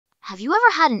Have you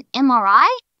ever had an MRI?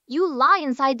 You lie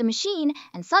inside the machine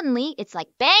and suddenly it's like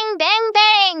bang, bang,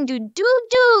 bang, do, do,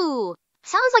 do.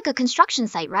 Sounds like a construction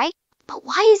site, right? But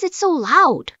why is it so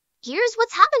loud? Here's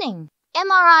what's happening.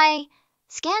 MRI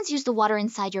scans use the water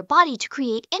inside your body to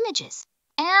create images.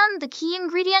 And the key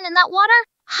ingredient in that water?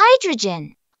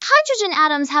 Hydrogen. Hydrogen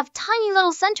atoms have tiny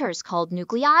little centers called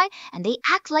nuclei, and they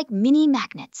act like mini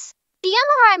magnets. The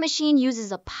MRI machine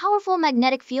uses a powerful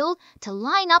magnetic field to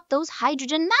line up those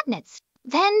hydrogen magnets.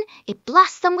 Then it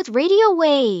blasts them with radio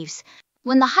waves.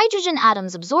 When the hydrogen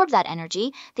atoms absorb that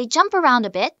energy, they jump around a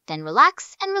bit, then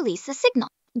relax and release a signal.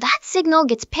 That signal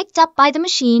gets picked up by the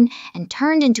machine and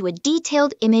turned into a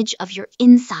detailed image of your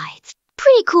insides.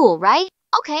 Pretty cool, right?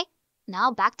 Okay, now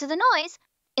back to the noise.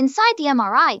 Inside the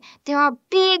MRI, there are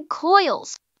big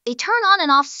coils. They turn on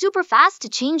and off super fast to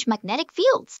change magnetic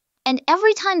fields. And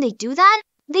every time they do that,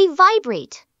 they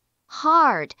vibrate.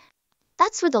 Hard.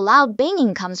 That's where the loud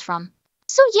banging comes from.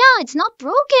 So yeah, it's not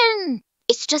broken.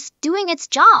 It's just doing its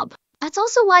job. That's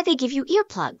also why they give you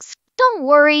earplugs. Don't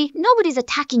worry, nobody's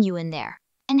attacking you in there.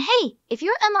 And hey, if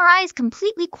your MRI is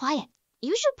completely quiet,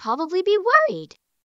 you should probably be worried.